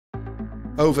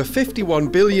Over 51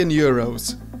 billion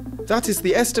euros. That is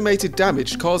the estimated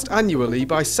damage caused annually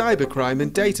by cybercrime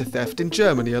and data theft in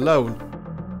Germany alone.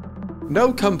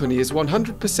 No company is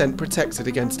 100% protected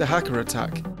against a hacker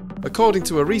attack. According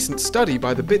to a recent study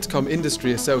by the Bitkom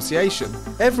Industry Association,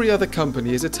 every other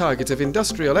company is a target of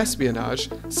industrial espionage,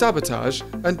 sabotage,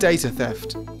 and data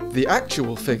theft. The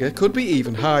actual figure could be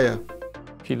even higher.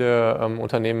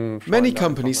 Many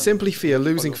companies simply fear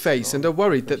losing face and are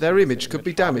worried that their image could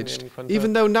be damaged,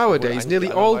 even though nowadays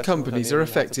nearly all companies are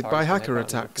affected by hacker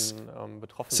attacks.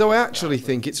 So I actually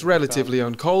think it's relatively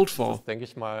uncalled for.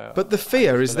 But the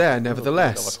fear is there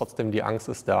nevertheless.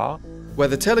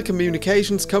 Whether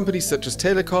telecommunications companies such as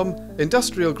Telekom,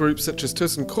 industrial groups such as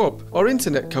ThyssenKrupp, or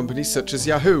internet companies such as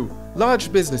Yahoo,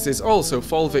 large businesses also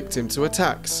fall victim to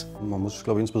attacks. You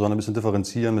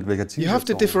have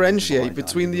to differentiate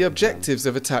between the objectives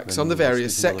of attacks on the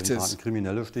various sectors.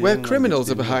 Where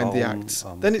criminals are behind the acts,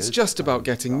 then it's just about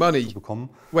getting money.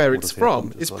 Where it's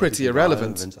from is pretty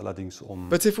irrelevant.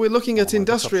 But if we're looking at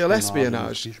industrial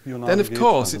espionage, then of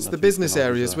course it's the business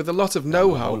areas with a lot of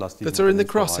know-how that are in the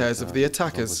crosshairs of the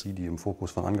attackers.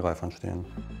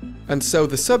 And so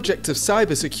the subject of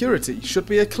cybersecurity should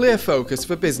be a clear focus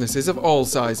for businesses of all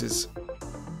sizes.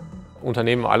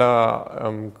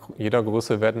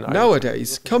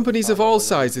 Nowadays, companies of all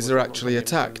sizes are actually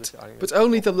attacked, but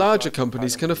only the larger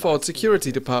companies can afford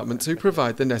security departments who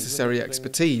provide the necessary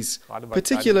expertise.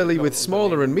 Particularly with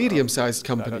smaller and medium-sized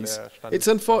companies, it's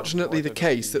unfortunately the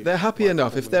case that they're happy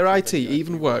enough if their IT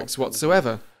even works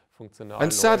whatsoever.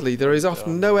 And sadly, there is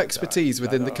often no expertise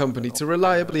within the company to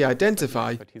reliably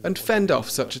identify and fend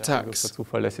off such attacks.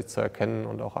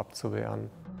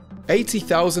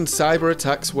 80,000 cyber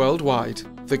attacks worldwide,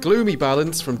 the gloomy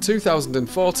balance from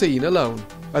 2014 alone,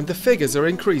 and the figures are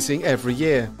increasing every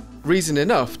year. Reason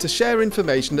enough to share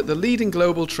information at the leading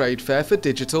global trade fair for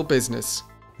digital business.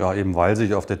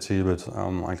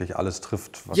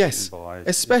 Yes,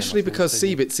 especially because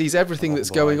CeBIT sees everything that's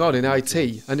going on in IT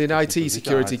and in IT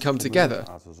security come together.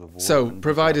 So,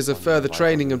 providers of further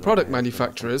training and product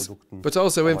manufacturers, but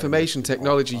also information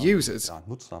technology users.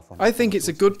 I think it's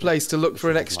a good place to look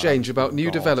for an exchange about new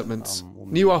developments,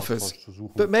 new offers,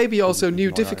 but maybe also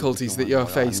new difficulties that you're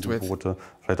faced with.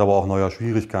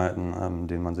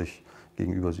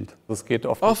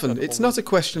 Often, it's not a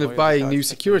question of buying new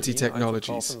security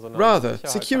technologies. Rather,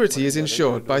 security is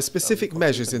ensured by specific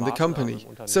measures in the company,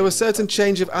 so a certain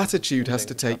change of attitude has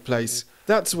to take place.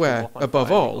 That's where,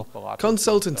 above all,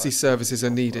 consultancy services are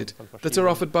needed, that are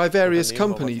offered by various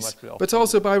companies, but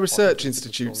also by research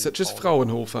institutes such as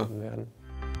Fraunhofer.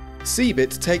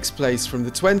 CeBIT takes place from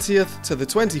the 20th to the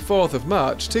 24th of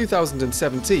March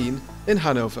 2017 in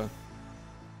Hanover.